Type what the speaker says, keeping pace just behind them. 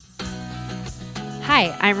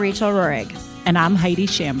Hi, I'm Rachel Rohrig. And I'm Heidi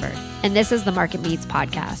Shambert. And this is the Market Meets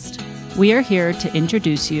podcast. We are here to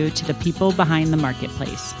introduce you to the people behind the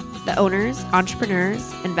marketplace. The owners,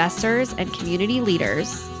 entrepreneurs, investors, and community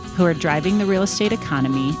leaders who are driving the real estate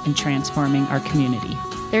economy and transforming our community.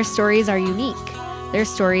 Their stories are unique. Their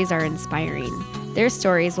stories are inspiring. Their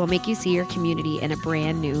stories will make you see your community in a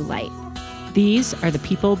brand new light. These are the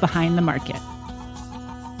people behind the market.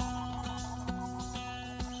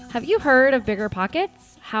 Have you heard of Bigger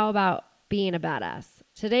Pockets? How about being a badass?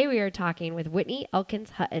 Today we are talking with Whitney Elkins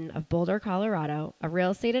Hutton of Boulder, Colorado, a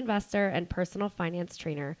real estate investor and personal finance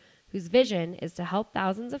trainer whose vision is to help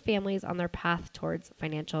thousands of families on their path towards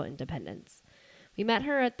financial independence. We met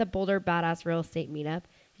her at the Boulder Badass Real Estate Meetup,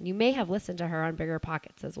 and you may have listened to her on Bigger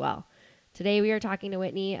Pockets as well. Today we are talking to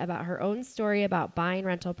Whitney about her own story about buying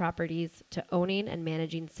rental properties to owning and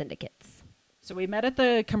managing syndicates. So we met at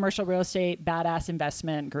the Commercial Real Estate Badass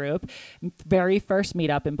Investment Group, very first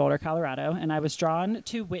meetup in Boulder, Colorado, and I was drawn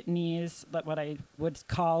to Whitney's, what I would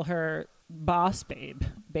call her boss babe,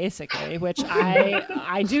 basically, which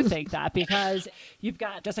I do think that because you've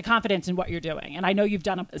got just a confidence in what you're doing. And I know you've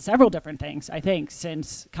done several different things, I think,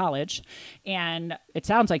 since college. And it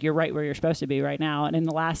sounds like you're right where you're supposed to be right now. And in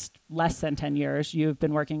the last less than 10 years, you've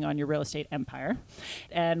been working on your real estate empire.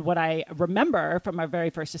 And what I remember from our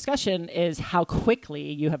very first discussion is how quickly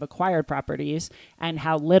you have acquired properties and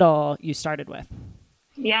how little you started with.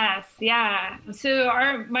 Yes, yeah. So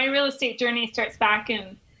my real estate journey starts back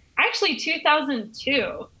in actually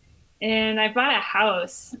 2002. And I bought a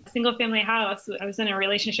house, a single family house. I was in a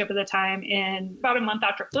relationship at the time, and about a month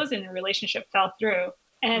after closing, the relationship fell through.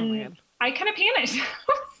 And I kind of panicked. I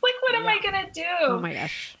was like, what am I going to do? Oh my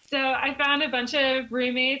gosh. So I found a bunch of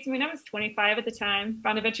roommates. I was 25 at the time.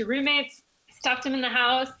 Found a bunch of roommates, stuffed them in the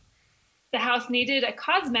house. The house needed a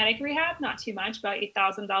cosmetic rehab, not too much, about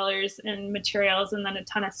 $8,000 in materials and then a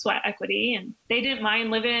ton of sweat equity. And they didn't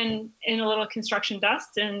mind living in a little construction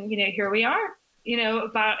dust. And, here we are.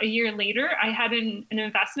 About a year later, I had an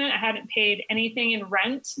investment. I hadn't paid anything in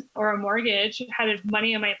rent or a mortgage, had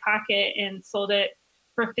money in my pocket and sold it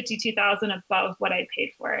for $52,000 above what I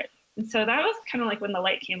paid for it. And so that was kind of like when the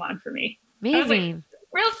light came on for me. Amazing.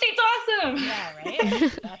 Real estate's awesome. Yeah,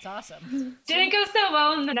 right? That's awesome. Didn't go so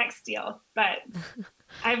well in the next deal, but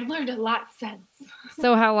I've learned a lot since.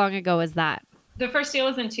 So how long ago was that? The first deal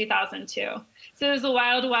was in 2002. So it was the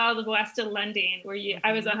wild, wild west of lending where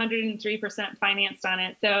I was 103% financed on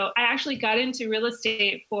it. So I actually got into real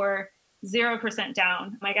estate for 0%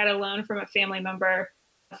 down. I got a loan from a family member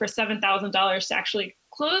for $7,000 to actually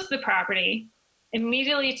close the property.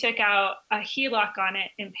 Immediately took out a HELOC on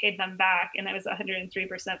it and paid them back, and I was 103%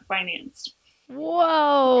 financed.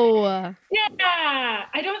 Whoa. Yeah.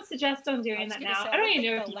 I don't suggest on doing that now. I don't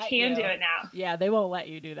even know if you can do it now. Yeah, they won't let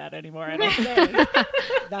you do that anymore.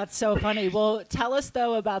 That's so funny. Well, tell us,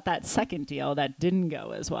 though, about that second deal that didn't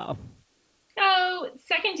go as well. Oh,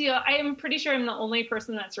 second deal. I am pretty sure I'm the only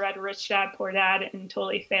person that's read Rich Dad, Poor Dad and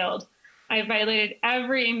totally failed. I violated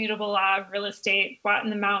every immutable law of real estate, bought in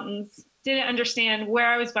the mountains, didn't understand where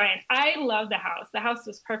I was buying. I love the house. The house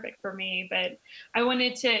was perfect for me, but I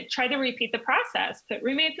wanted to try to repeat the process, put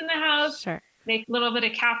roommates in the house, Sure. Make a little bit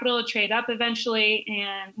of capital, trade up eventually.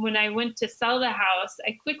 And when I went to sell the house,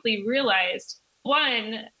 I quickly realized,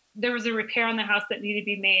 one, there was a repair on the house that needed to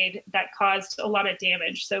be made that caused a lot of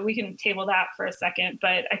damage. So we can table that for a second.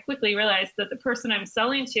 But I quickly realized that the person I'm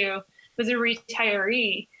selling to was a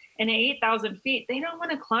retiree. And at 8,000 feet, they don't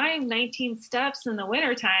want to climb 19 steps in the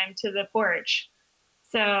wintertime to the porch.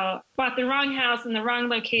 So bought the wrong house in the wrong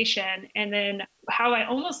location. And then how I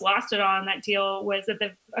almost lost it on that deal was that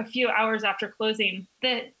a few hours after closing,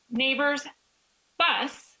 the neighbor's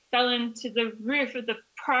bus fell into the roof of the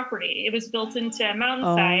property. It was built into a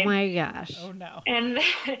mountainside. Oh my gosh. Oh no. And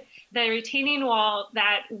the retaining wall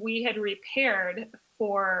that we had repaired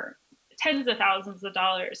for tens of thousands of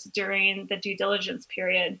dollars during the due diligence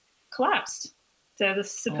period collapsed. So the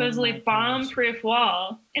supposedly bomb-proof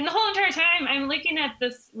wall. And the whole entire time I'm looking at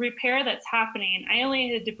this repair that's happening. I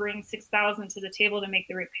only had to bring $6,000 to the table to make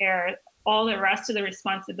the repair. All the rest of the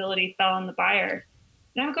responsibility fell on the buyer.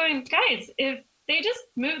 And I'm going, guys, if they just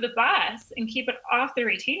move the bus and keep it off the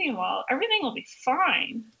retaining wall, everything will be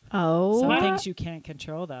fine. Oh. Some things you can't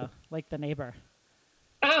control, though, like the neighbor.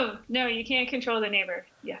 Oh, no, you can't control the neighbor.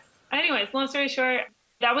 Yes. Anyways, long story short,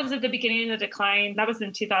 that was at the beginning of the decline. That was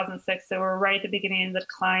in 2006. So we're right at the beginning of the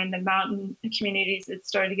decline. The mountain communities, it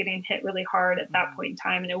started getting hit really hard at that point in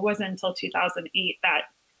time. And it wasn't until 2008 that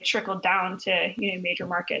it trickled down to, major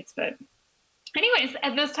markets. But anyways,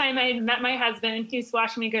 at this time I had met my husband. He was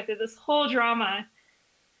watching me go through this whole drama.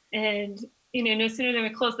 And no sooner than we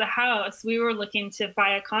closed the house, we were looking to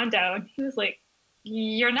buy a condo. And he was like,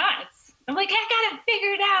 "You're nuts." I'm like, "I got it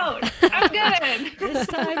figured out. I'm good." This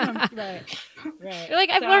time, right. You're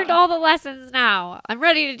like, I've learned all the lessons now. I'm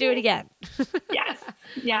ready to do it again. Yes.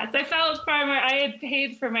 I felt I had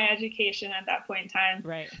paid for my education at that point in time.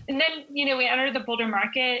 Right. And then, we entered the Boulder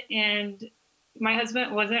market, and my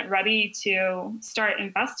husband wasn't ready to start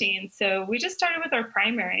investing. So we just started with our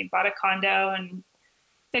primary, bought a condo and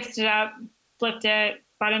fixed it up, flipped it,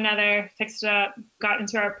 bought another, fixed it up, got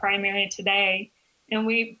into our primary today. And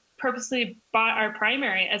we purposely bought our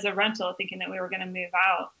primary as a rental, thinking that we were going to move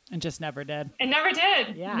out. And just never did. It never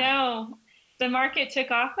did. Yeah. No, the market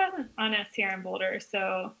took off on us here in Boulder.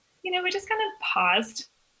 So, we just kind of paused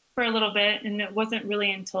for a little bit. And it wasn't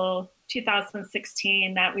really until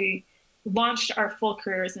 2016 that we launched our full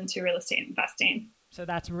careers into real estate investing. So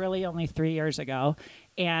that's really only 3 years ago.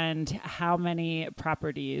 And how many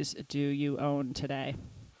properties do you own today?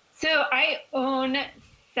 So I own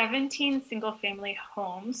 17 single family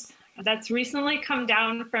homes. That's recently come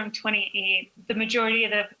down from 28. The majority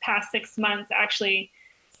of the past 6 months actually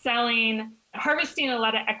selling, harvesting a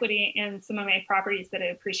lot of equity in some of my properties that I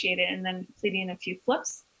appreciated, and then completing a few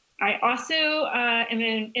flips. I also am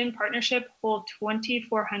in partnership, hold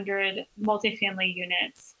 2,400 multifamily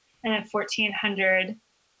units and then 1,400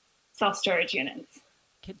 self-storage units.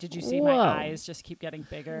 Did you see Whoa. my eyes just keep getting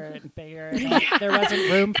bigger and bigger? Like there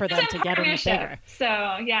wasn't room for them to get any bigger.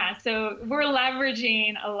 So we're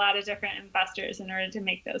leveraging a lot of different investors in order to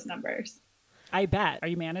make those numbers. I bet. Are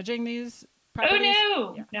you managing these properties?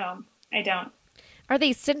 Oh, no. Yeah. No, I don't. Are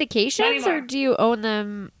they syndications or do you own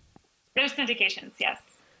them? They're syndications, yes.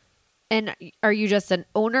 And are you just an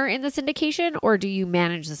owner in the syndication or do you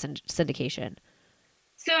manage the syndication?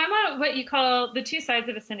 So I'm on what you call the two sides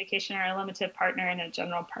of a syndication are a limited partner and a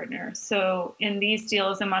general partner. So in these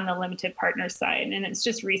deals, I'm on the limited partner side. And it's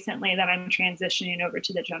just recently that I'm transitioning over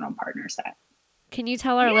to the general partner side. Can you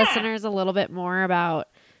tell our listeners a little bit more about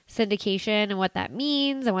syndication and what that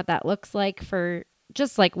means and what that looks like for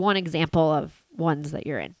just like one example of ones that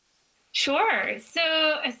you're in? Sure. So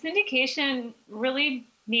a syndication really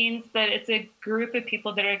means that it's a group of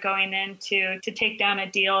people that are going in to take down a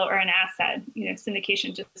deal or an asset.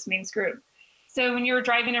 Syndication just means group. So when you're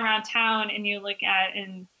driving around town and you look at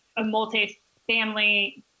in a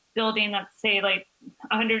multi-family building, let's say like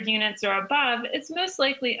 100 units or above, it's most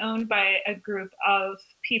likely owned by a group of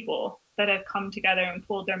people that have come together and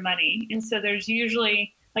pooled their money. And so there's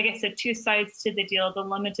usually, like I said, two sides to the deal. The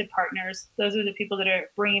limited partners, those are the people that are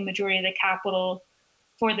bringing majority of the capital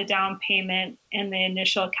for the down payment and the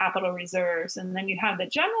initial capital reserves. And then you have the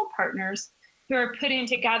general partners who are putting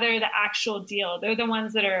together the actual deal. They're the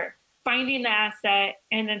ones that are finding the asset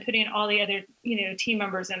and then putting all the other, team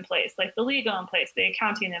members in place, like the legal in place, the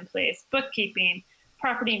accounting in place, bookkeeping,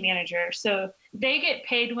 property manager. So they get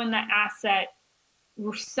paid when the asset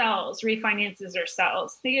sells, refinances or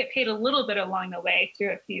sells. They get paid a little bit along the way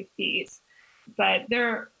through a few fees, but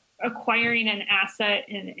they're acquiring an asset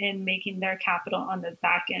and making their capital on the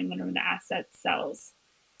back end whenever the asset sells.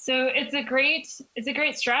 So it's a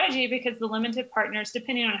great strategy because the limited partners,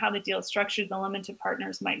 depending on how the deal is structured, the limited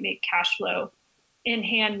partners might make cash flow in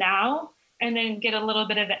hand now and then get a little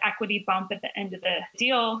bit of an equity bump at the end of the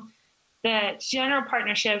deal. The general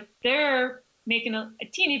partnership, they're making a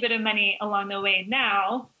teeny bit of money along the way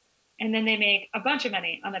now, and then they make a bunch of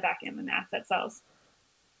money on the back end when the asset sells.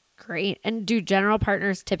 Great. And do general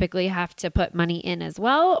partners typically have to put money in as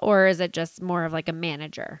well, or is it just more of like a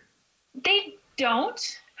manager? They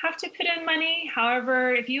don't have to put in money.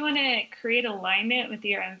 However, if you want to create alignment with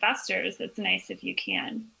your investors, it's nice if you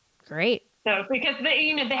can. Great. So because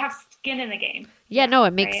they have skin in the game. Yeah, no,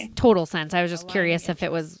 it makes total sense. I was just curious if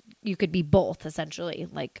it was, you could be both essentially.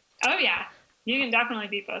 Like, oh yeah, you can definitely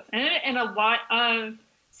be both. And a lot of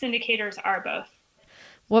syndicators are both.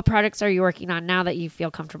 What projects are you working on now that you feel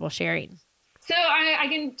comfortable sharing? So I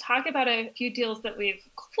can talk about a few deals that we've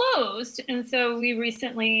closed. And so we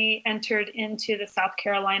recently entered into the South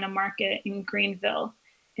Carolina market in Greenville.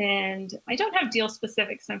 And I don't have deal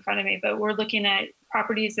specifics in front of me, but we're looking at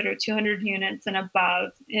properties that are 200 units and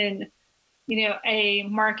above in, a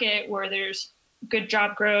market where there's good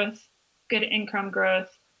job growth, good income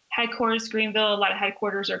growth. Headquarters, Greenville, a lot of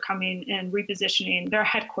headquarters are coming and repositioning their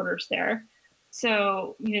headquarters there.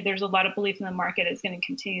 So, there's a lot of belief in the market is going to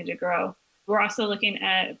continue to grow. We're also looking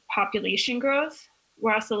at population growth.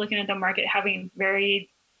 We're also looking at the market having varied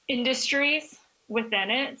industries within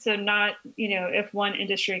it. So not, if one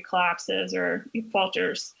industry collapses or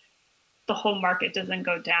falters, the whole market doesn't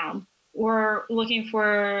go down. We're looking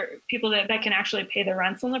for people that can actually pay the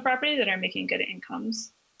rents on the property that are making good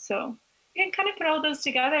incomes. So you can kind of put all those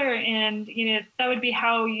together, and that would be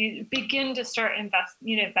how you begin to start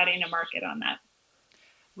betting a market on that.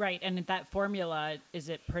 Right. And that formula, is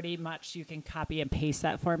it pretty much you can copy and paste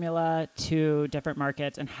that formula to different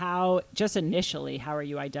markets? And how, just initially, how are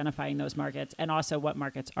you identifying those markets? And also, what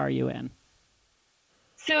markets are you in?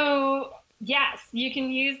 So yes, you can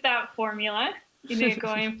use that formula,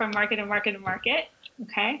 going from market to market to market.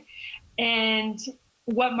 Okay. And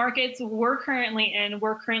what markets we're currently in?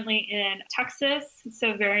 We're currently in Texas.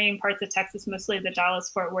 So varying parts of Texas, mostly the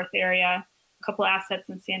Dallas-Fort Worth area, a couple assets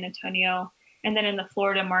in San Antonio. And then in the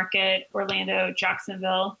Florida market, Orlando,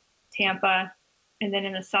 Jacksonville, Tampa, and then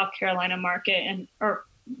in the South Carolina market, or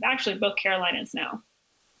actually both Carolinas now.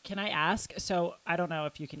 Can I ask? So I don't know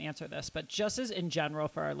if you can answer this, but just as in general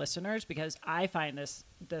for our listeners, because I find this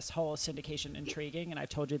whole syndication intriguing, and I've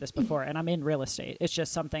told you this before, and I'm in real estate. It's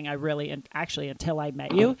just something I really, and actually until I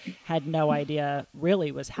met you, had no idea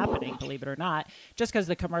really was happening, believe it or not, just because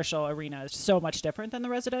the commercial arena is so much different than the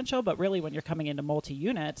residential. But really when you're coming into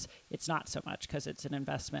multi-units, it's not so much because it's an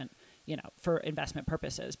investment, for investment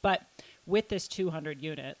purposes. But with this 200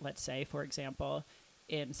 unit, let's say, for example,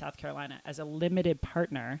 in South Carolina as a limited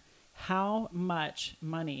partner, how much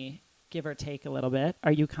money, give or take a little bit,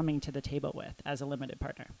 are you coming to the table with as a limited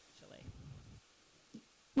partner?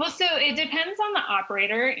 Well, so it depends on the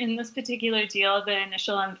operator. In this particular deal, the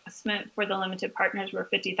initial investment for the limited partners were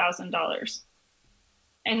 $50,000.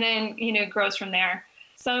 And then, it grows from there.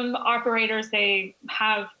 Some operators, they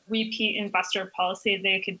have repeat investor policy.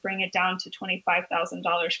 They could bring it down to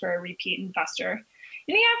 $25,000 for a repeat investor.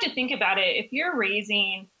 And you have to think about it. If you're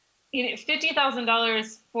raising,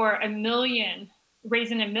 $50,000 for $1 million,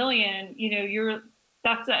 raising $1 million,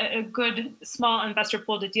 that's a good small investor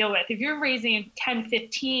pool to deal with. If you're raising 10,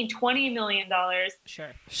 15, $20 million,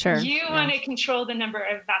 sure, you want to control the number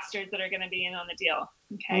of investors that are going to be in on the deal.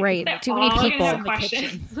 Okay, right? Too many people. Have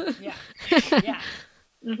questions. Yeah.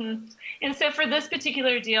 Mm-hmm. And so for this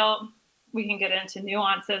particular deal, we can get into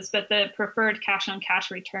nuances, but the preferred cash on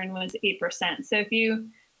cash return was 8%. So if you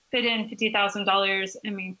put in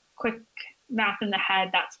 $50,000, quick math in the head,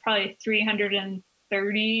 that's probably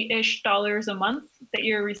 $330-ish a month that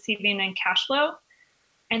you're receiving in cash flow.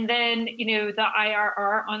 And then, the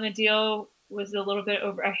IRR on the deal was a little bit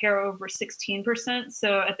over 16%.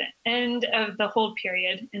 So at the end of the hold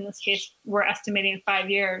period, in this case, we're estimating 5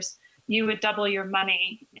 years, you would double your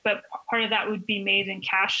money, but part of that would be made in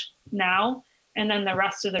cash now. And then the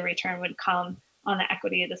rest of the return would come on the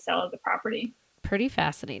equity of the sale of the property. Pretty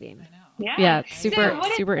fascinating. I know. Yeah.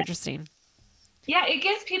 Super interesting. Yeah. It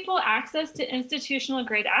gives people access to institutional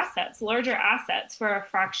grade assets, larger assets for a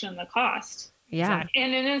fraction of the cost. Yeah.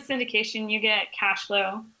 And in a syndication, you get cash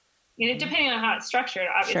flow, depending on how it's structured,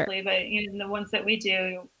 obviously, Sure. But the ones that we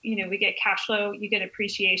do, we get cash flow, you get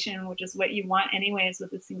appreciation, which is what you want anyways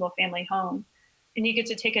with a single family home. And you get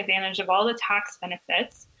to take advantage of all the tax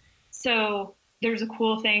benefits. So there's a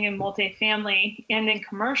cool thing in multifamily and in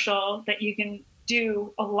commercial that you can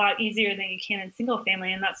do a lot easier than you can in single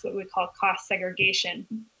family. And that's what we call cost segregation.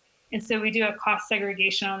 And so we do a cost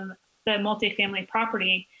segregation on the multifamily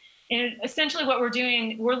property. And essentially what we're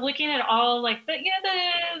doing, we're looking at all like the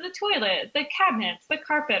toilet, the cabinets, the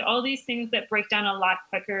carpet, all these things that break down a lot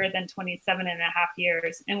quicker than 27 and a half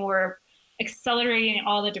years. And we're accelerating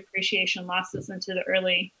all the depreciation losses into the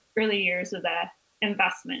early years of the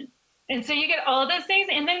investment. And so you get all of those things.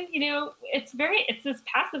 And then, it's as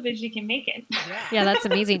passive as you can make it. Yeah, that's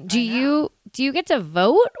amazing. Do you get to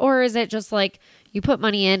vote, or is it just like you put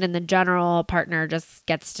money in and the general partner just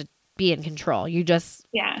gets to be in control? You just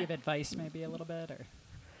give advice maybe a little bit, or?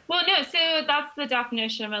 Well, no. So that's the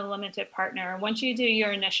definition of a limited partner. Once you do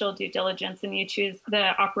your initial due diligence and you choose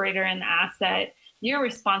the operator and the asset, your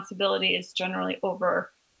responsibility is generally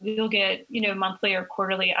over. You'll get, monthly or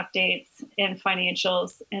quarterly updates and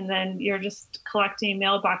financials, and then you're just collecting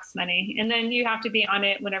mailbox money. And then you have to be on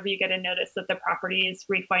it whenever you get a notice that the property is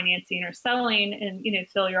refinancing or selling, and,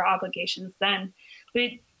 fill your obligations then. But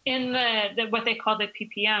in the what they call the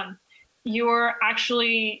PPM, you're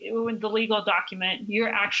actually, with the legal document, you're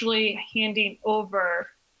actually handing over,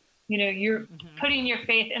 you're putting your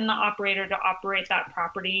faith in the operator to operate that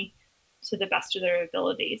property to the best of their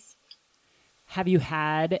abilities. Have you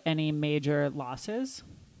had any major losses?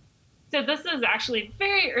 So this is actually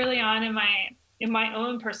very early on in my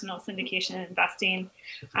own personal syndication investing.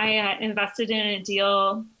 I invested in a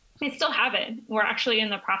deal. I still have it. We're actually in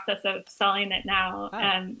the process of selling it now,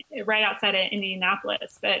 right outside of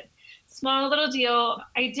Indianapolis. But small little deal.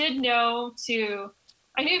 I did know to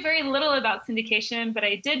I knew very little about syndication, but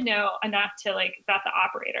I did know enough to like vet the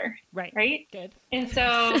operator. Right. Good. And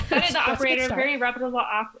so vetted the operator, start. very reputable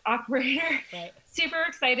operator, Right. super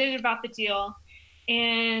excited about the deal.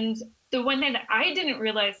 And the one thing that I didn't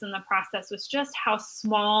realize in the process was just how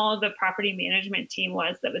small the property management team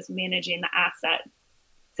was that was managing the asset.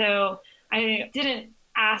 So I didn't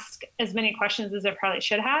ask as many questions as I probably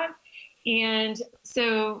should have. And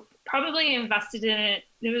so probably invested in it,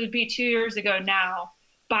 it would be 2 years ago now.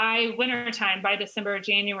 By wintertime, by December or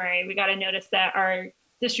January, we got a notice that our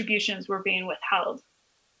distributions were being withheld.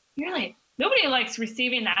 You're like, nobody likes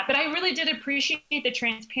receiving that. But I really did appreciate the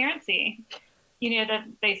transparency, that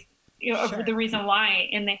they, Sure. of the reason why.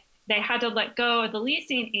 And they had to let go of the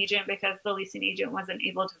leasing agent because the leasing agent wasn't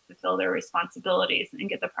able to fulfill their responsibilities and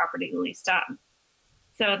get the property leased up.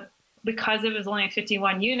 So because it was only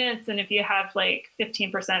 51 units, and if you have like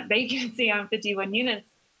 15% vacancy on 51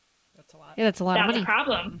 units, That's a lot. Yeah, that's a lot of that's money. a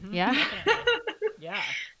problem. Mhm. Yeah. Yeah.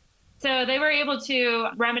 So they were able to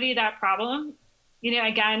remedy that problem.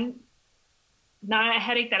 Again, not a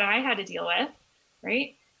headache that I had to deal with,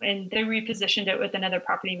 right? And they repositioned it with another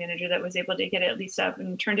property manager that was able to get it leased up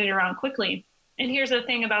and turned it around quickly. And here's the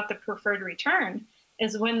thing about the preferred return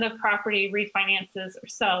is when the property refinances or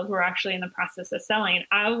sells, we're actually in the process of selling,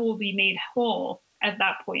 I will be made whole at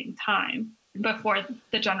that point in time before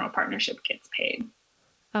the general partnership gets paid.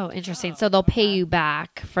 Oh, interesting. Oh, So they'll pay okay. you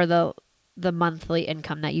back for the monthly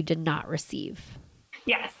income that you did not receive.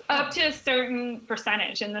 Yes, up to a certain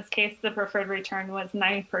percentage. In this case, the preferred return was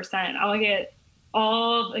 9%. I'll get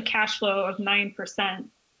all the cash flow of 9%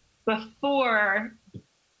 before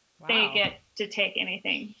they Wow. get to take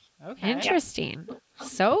anything. Okay. Interesting.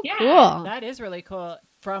 So Yeah. cool. That is really cool.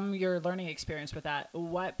 From your learning experience with that,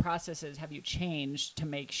 what processes have you changed to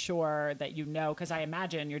make sure that because I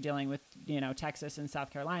imagine you're dealing with, Texas and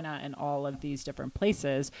South Carolina and all of these different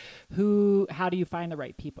places. How do you find the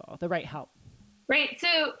right people, the right help? Right.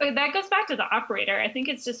 So that goes back to the operator. I think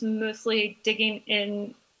it's just mostly digging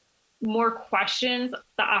in more questions,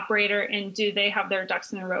 the operator, and do they have their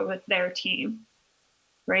ducks in a row with their team?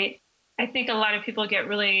 Right. I think a lot of people get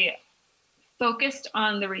really focused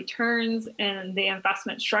on the returns and the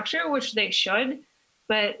investment structure, which they should.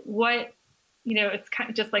 But it's kind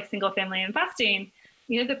of just like single family investing.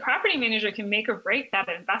 The property manager can make or break that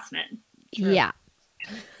investment. Sure. Yeah.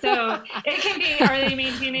 So it can be, are they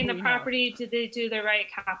maintaining the We know. property? Did they do the right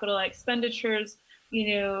capital expenditures?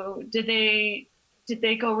 Did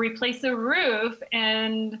they go replace the roof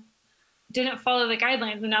and didn't follow the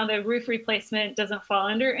guidelines, and now the roof replacement doesn't fall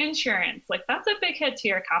under insurance? Like, that's a big hit to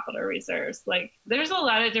your capital reserves. Like, there's a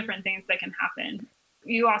lot of different things that can happen.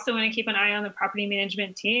 You also want to keep an eye on the property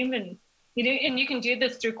management team, and you can do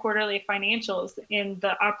this through quarterly financials, and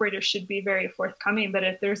the operator should be very forthcoming. But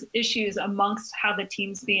if there's issues amongst how the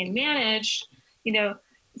team's being managed,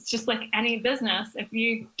 it's just like any business. If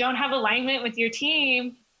you don't have alignment with your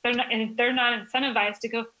team, they're not incentivized to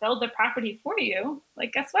go fill the property for you.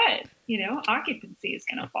 Like, guess what? Occupancy is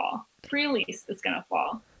going to fall. Pre-lease is going to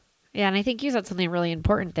fall. Yeah. And I think you said something really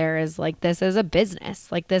important there is like, this is a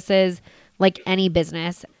business. Like, this is like any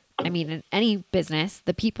business. I mean, in any business,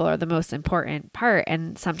 the people are the most important part.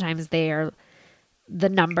 And sometimes they are the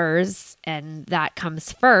numbers, and that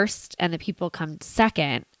comes first and the people come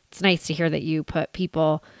second. It's nice to hear that you put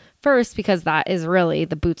people first, because that is really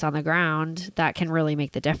the boots on the ground that can really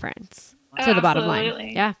make the difference to the bottom line.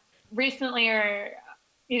 Absolutely. Yeah. Recently, or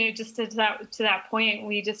just to that point,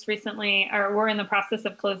 we just recently, or we're in the process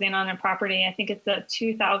of closing on a property. I think it's a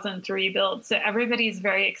 2003 build. So everybody's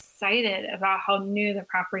very excited about how new the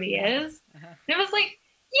property is. Uh-huh. It was like,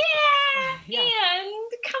 Yeah.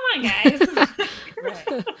 and come on, guys. Right.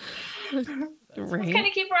 Let's Right. kind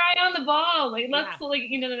of keep our eye on the ball. Like, let's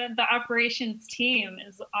Yeah. the operations team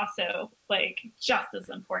is also like just as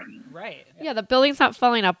important. Right. Yeah. The building's not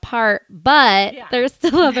falling apart, but Yeah. there's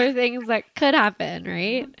still other things that could happen.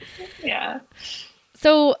 Right. Yeah.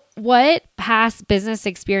 So what past business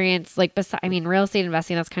experience, like, real estate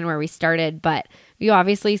investing, that's kind of where we started, but you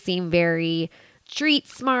obviously seem very street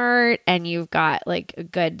smart and you've got like a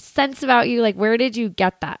good sense about you. Like, where did you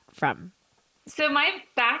get that from? So my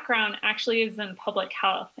background actually is in public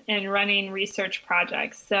health and running research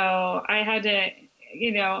projects. So I had to,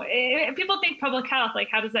 people think public health, like,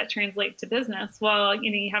 how does that translate to business? Well,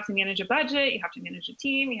 you have to manage a budget, you have to manage a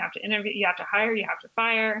team, you have to interview, you have to hire, you have to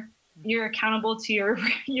fire. You're accountable to your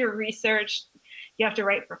research. You have to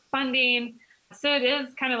write for funding. So it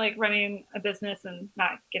is kind of like running a business and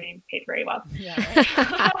not getting paid very well. Yeah.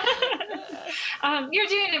 Right. You're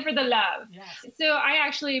doing it for the love. Yes. So I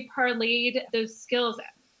actually parlayed those skills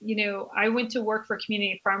I went to work for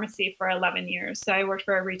community pharmacy for 11 years. So I worked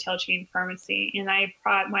for a retail chain pharmacy, and I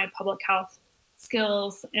brought my public health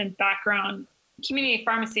skills and background. Community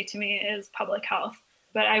pharmacy to me is public health,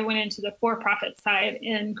 but I went into the for-profit side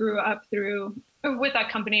and grew up with that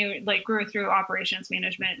company, like grew through operations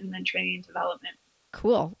management and then training and development.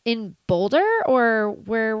 Cool. In Boulder, or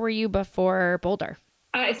where were you before Boulder?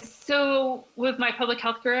 So with my public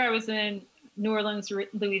health career, I was in New Orleans,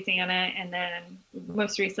 Louisiana, and then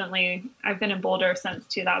most recently, I've been in Boulder since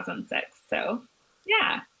 2006. So,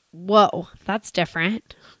 yeah. Whoa, that's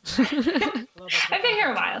different. I've been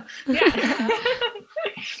here a while. Yeah.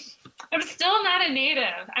 I'm still not a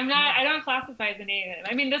native. I don't classify as a native.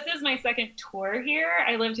 I mean, this is my second tour here.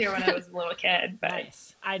 I lived here when I was a little kid. But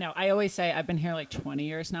Nice. I know. I always say I've been here like 20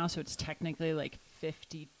 years now, so it's technically like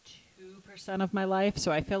 52% of my life.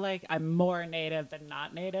 So I feel like I'm more native than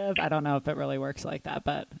not native. I don't know if it really works like that,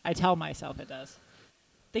 but I tell myself it does.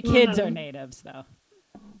 The kids are natives, though.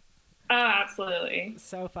 Oh, absolutely.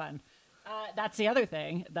 So fun. That's the other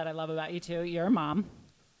thing that I love about you, too. You're a mom.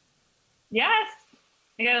 Yes.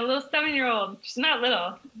 I got a little 7-year-old. She's not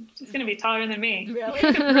little. She's going to be taller than me. Really?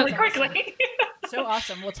 Really quickly. So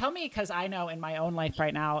awesome. Well, tell me, because I know in my own life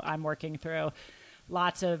right now, I'm working through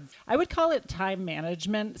lots of, I would call it time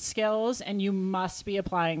management skills, and you must be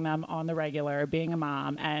applying them on the regular, being a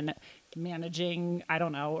mom and managing, I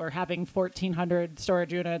don't know, or having 1,400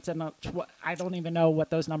 storage units. And I don't even know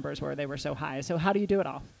what those numbers were. They were so high. So how do you do it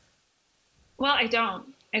all? Well, I don't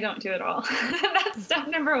do it all. That's step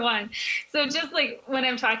number one. So just like when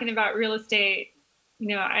I'm talking about real estate,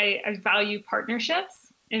 I value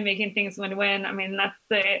partnerships and making things win-win. I mean, that's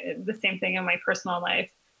the same thing in my personal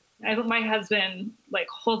life. My husband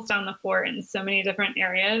holds down the fort in so many different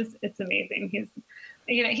areas. It's amazing.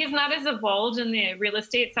 He's not as involved in the real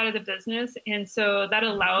estate side of the business. And so that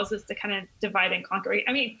allows us to kind of divide and conquer.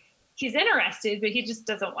 I mean, he's interested, but he just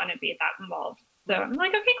doesn't want to be that involved. So I'm like,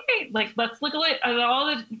 okay, great. Let's look at all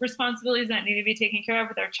the responsibilities that need to be taken care of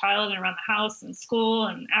with our child and around the house and school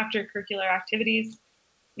and after curricular activities.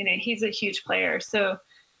 He's a huge player. So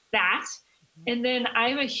that. And then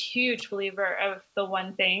I'm a huge believer of the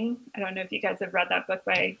one thing. I don't know if you guys have read that book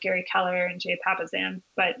by Gary Keller and Jay Papasan,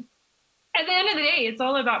 but at the end of the day, it's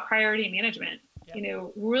all about priority management.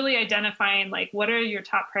 Yep. Really identifying what are your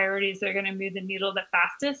top priorities that are going to move the needle the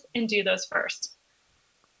fastest and do those first.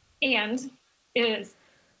 And it's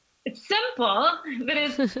simple, but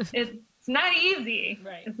it's not easy.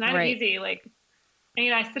 Right. It's not easy.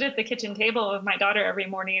 I sit at the kitchen table with my daughter every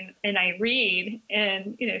morning and I read,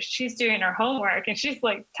 and she's doing her homework and she's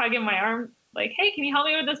tugging my arm, hey, can you help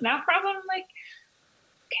me with this math problem? I'm like,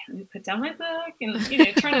 can we put down my book and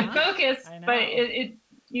trying to focus? But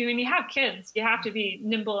when you have kids, you have to be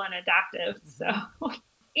nimble and adaptive. So,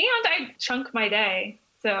 and I chunk my day.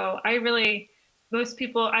 So a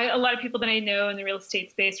lot of people that I know in the real estate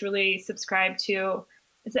space really subscribe to,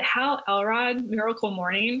 is it Hal Elrod, Miracle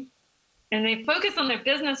Morning? And they focus on their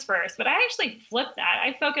business first, but I actually flip that.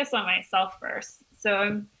 I focus on myself first.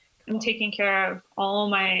 So I'm taking care of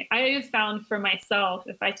I have found for myself,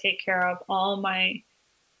 if I take care of all my,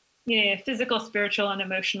 physical, spiritual, and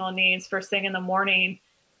emotional needs first thing in the morning,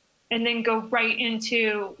 and then go right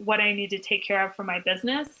into what I need to take care of for my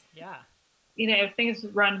business. Yeah. Things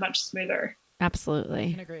run much smoother. Absolutely.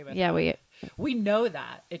 I can agree with that. Yeah, we know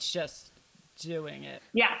that. It's just doing it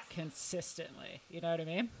yes consistently, you know what I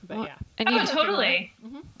mean? But well, yeah, and totally.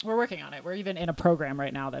 We're working on it. We're even in a program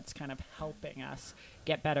right now that's kind of helping us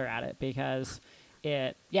get better at it, because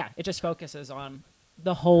it just focuses on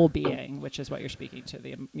the whole being, which is what you're speaking to,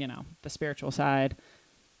 the spiritual side,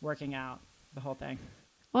 working out, the whole thing.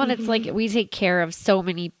 Well, and it's we take care of so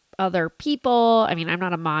many other people. I mean, I'm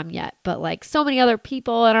not a mom yet, but so many other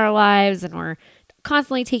people in our lives, and we're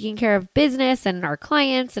constantly taking care of business and our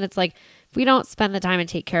clients, and it's if we don't spend the time and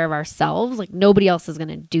take care of ourselves, nobody else is going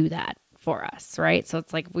to do that for us, right? So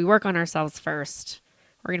it's if we work on ourselves first,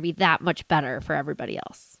 we're going to be that much better for everybody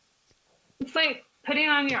else. It's like putting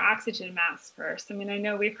on your oxygen mask first. I mean, I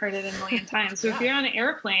know we've heard it a million times. So if you're on an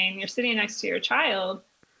airplane, you're sitting next to your child,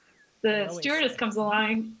 the stewardess comes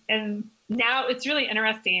along, and now it's really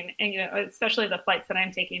interesting. And, especially the flights that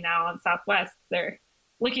I'm taking now on Southwest, they're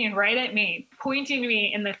looking right at me, pointing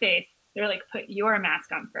me in the face. They're like, put your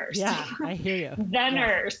mask on first. Yeah, I hear you. Then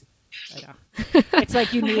hers. I know.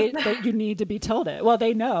 It's you need to be told it. Well,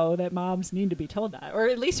 they know that moms need to be told that, or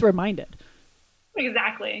at least reminded.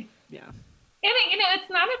 Exactly. Yeah. And it's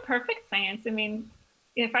not a perfect science. I mean,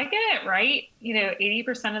 if I get it right,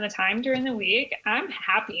 80% of the time during the week, I'm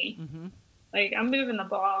happy. Mm-hmm. I'm moving the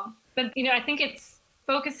ball. But, I think it's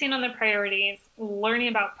focusing on the priorities, learning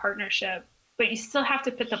about partnership, but you still have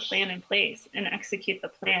to put the plan in place and execute the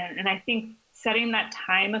plan. And I think setting that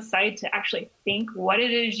time aside to actually think what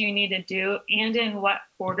it is you need to do and in what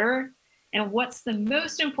order, and what's the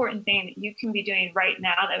most important thing that you can be doing right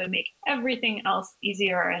now that would make everything else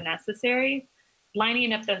easier and necessary,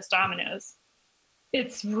 lining up those dominoes.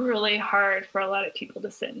 It's really hard for a lot of people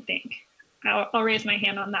to sit and think. I'll raise my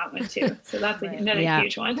hand on that one too. So that's another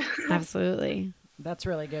huge one. Absolutely. That's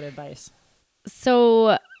really good advice.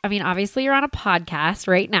 So, I mean, obviously you're on a podcast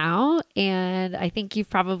right now, and I think you've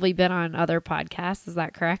probably been on other podcasts. Is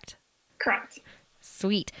that correct? Correct.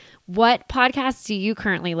 Sweet. What podcasts do you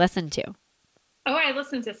currently listen to? Oh, I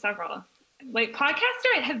listen to several. Like,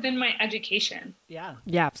 podcasts have been my education. Yeah.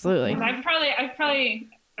 Yeah, absolutely. And I'm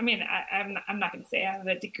not going to say I have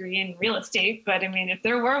a degree in real estate, but I mean, if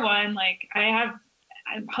there were one, like I have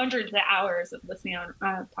hundreds of hours of listening on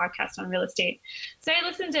podcasts on real estate. So I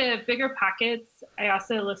listen to Bigger Pockets. I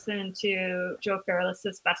also listen to Joe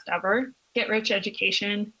Fairless's Best Ever, Get Rich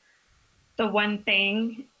Education, The One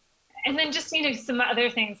Thing, and then just some other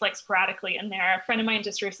things like sporadically in there. A friend of mine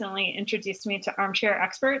just recently introduced me to Armchair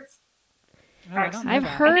Experts. Oh, I've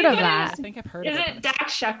heard of that. I think I've heard Is of it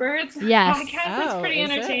Dax Shepard's Yes. podcast? It's pretty is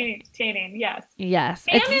it? entertaining. Yes. Yes.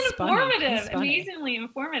 And It's informative, funny. amazingly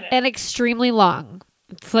informative. and extremely long.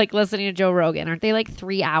 It's like listening to Joe Rogan. Aren't they like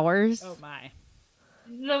 3 hours? Oh my.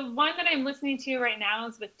 The one that I'm listening to right now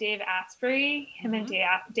is with Dave Asprey. Him and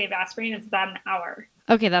Dave Asprey, and it's about an hour.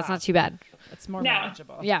 Okay, that's not too bad. It's more No.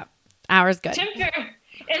 manageable. Yeah. Hour's good. Tim Ferriss,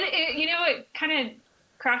 and what kind of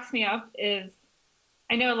cracks me up is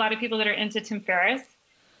I know a lot of people that are into Tim Ferriss,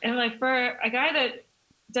 and like for a guy that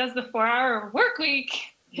does the 4-hour work week,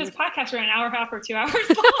 his podcasts are an hour and a half or 2 hours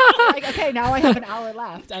long. Like, okay, now I have an hour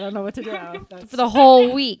left. I don't know what to do. For the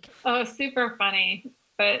whole week. Oh, super funny.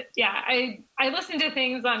 But yeah, I listen to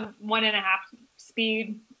things on 1.5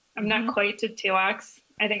 speed. I'm not quite to 2x.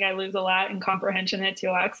 I think I lose a lot in comprehension at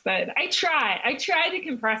 2x, but I try to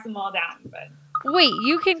compress them all down. But Wait,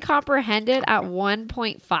 you can comprehend it at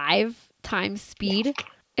 1.5 times speed?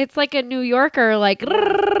 It's like a New Yorker, like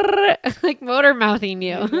motor mouthing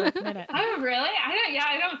you. Minute. oh, really?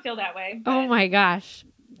 I don't feel that way. But Oh my gosh.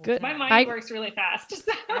 Good. my mind works really fast.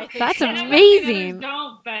 So. I think That's so. And I'm amazing. not saying others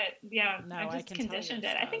don't, but yeah, No, I I just can tell conditioned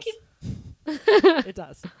yours it. I think does. It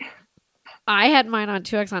does. I had mine on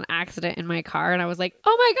 2x on accident in my car, and I was like,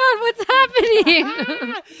 oh my God, what's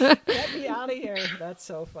happening? Get me out of here. That's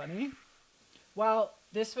so funny. Well,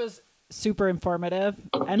 this was super informative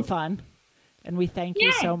and fun. And we thank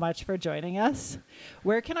you so much for joining us.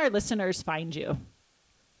 Where can our listeners find you?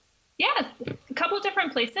 Yes, a couple of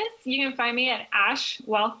different places. You can find me at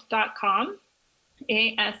ashwealth.com,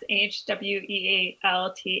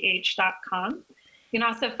 ashwealth.com. You can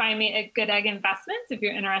also find me at Good Egg Investments if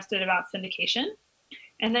you're interested about syndication.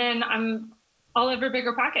 And then I'm all over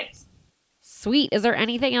Bigger Pockets. Sweet. Is there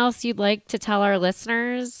anything else you'd like to tell our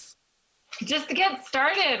listeners? Just to get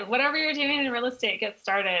started, whatever you're doing in real estate, get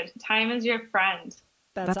started. Time is your friend.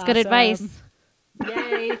 That's good advice.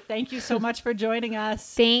 Yay. Thank you so much for joining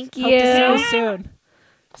us. Thank you. Hope to see you soon.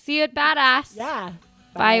 See you at Badass. Yeah.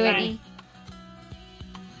 Bye, Whitney.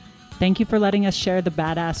 Thank you for letting us share the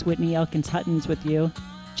badass Whitney Elkins Huttons with you.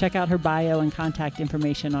 Check out her bio and contact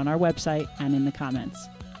information on our website and in the comments.